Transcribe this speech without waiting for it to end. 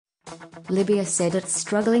Libya said it's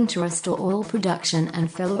struggling to restore oil production, and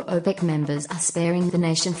fellow OPEC members are sparing the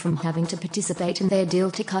nation from having to participate in their deal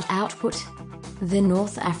to cut output. The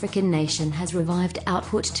North African nation has revived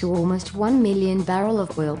output to almost 1 million barrels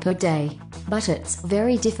of oil per day, but it's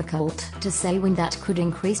very difficult to say when that could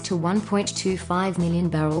increase to 1.25 million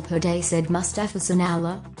barrels per day, said Mustafa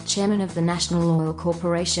Sanalla, chairman of the National Oil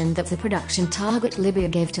Corporation. That's a production target Libya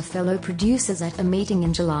gave to fellow producers at a meeting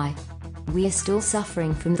in July. "We are still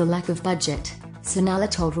suffering from the lack of budget," Sanalla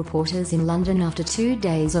told reporters in London after 2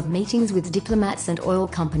 days of meetings with diplomats and oil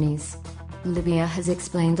companies. Libya has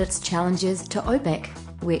explained its challenges to OPEC,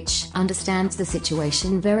 which understands the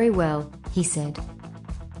situation very well, he said.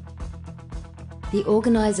 The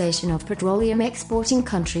Organization of Petroleum Exporting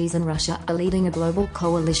Countries and Russia are leading a global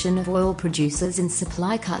coalition of oil producers in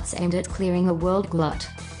supply cuts aimed at clearing a world glut.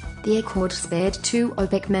 The accord spared 2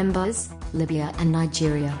 OPEC members, Libya and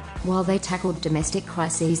Nigeria, while they tackled domestic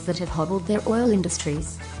crises that have hobbled their oil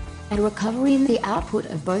industries. A recovery in the output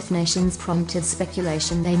of both nations prompted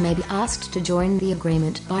speculation they may be asked to join the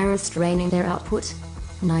agreement by restraining their output.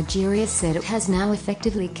 Nigeria said it has now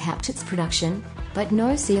effectively capped its production, but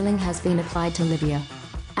no ceiling has been applied to Libya.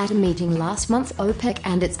 At a meeting last month, OPEC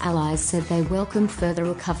and its allies said they welcomed further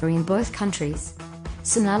recovery in both countries.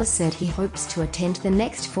 Sanalla said he hopes to attend the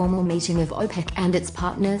next formal meeting of OPEC and its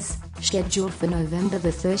partners, scheduled for November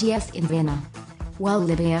the 30th in Vienna. While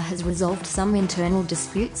Libya has resolved some internal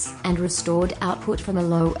disputes and restored output from a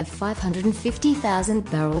low of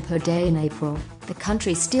 550,000 barrels per day in April, the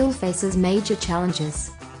country still faces major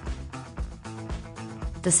challenges.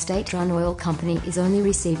 The state-run oil company is only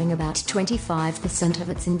receiving about 25% of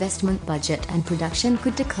its investment budget, and production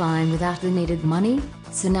could decline without the needed money,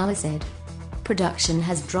 Sanalla said. Production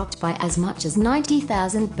has dropped by as much as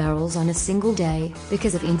 90,000 barrels on a single day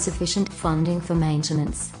because of insufficient funding for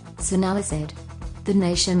maintenance, Sanalla said. The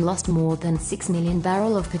nation lost more than 6 million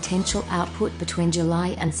barrels of potential output between July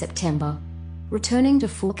and September. Returning to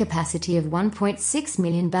full capacity of 1.6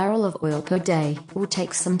 million barrels of oil per day will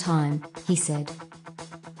take some time, he said.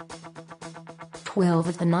 12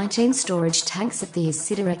 of the 19 storage tanks at the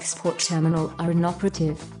Isita export terminal are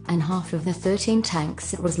inoperative, and half of the 13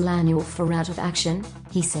 tanks at Roslaniel are out of action,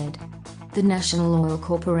 he said. The National Oil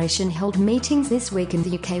Corporation held meetings this week in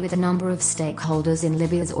the UK with a number of stakeholders in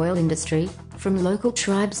Libya's oil industry, from local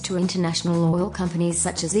tribes to international oil companies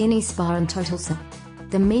such as Eni, Spar and Totalsa.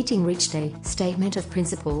 The meeting reached a statement of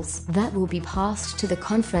principles that will be passed to the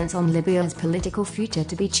Conference on Libya's Political Future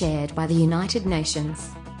to be chaired by the United Nations.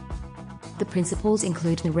 The principles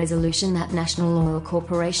include the resolution that National Oil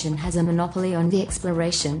Corporation has a monopoly on the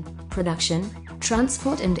exploration, production,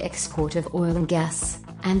 transport and export of oil and gas,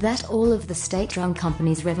 and that all of the state-run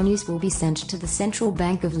companies' revenues will be sent to the Central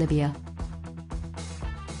Bank of Libya.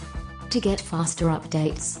 To get faster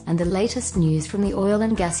updates and the latest news from the oil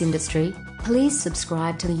and gas industry, please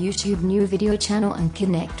subscribe to the YouTube new video channel and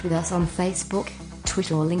connect with us on Facebook,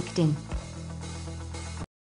 Twitter or LinkedIn.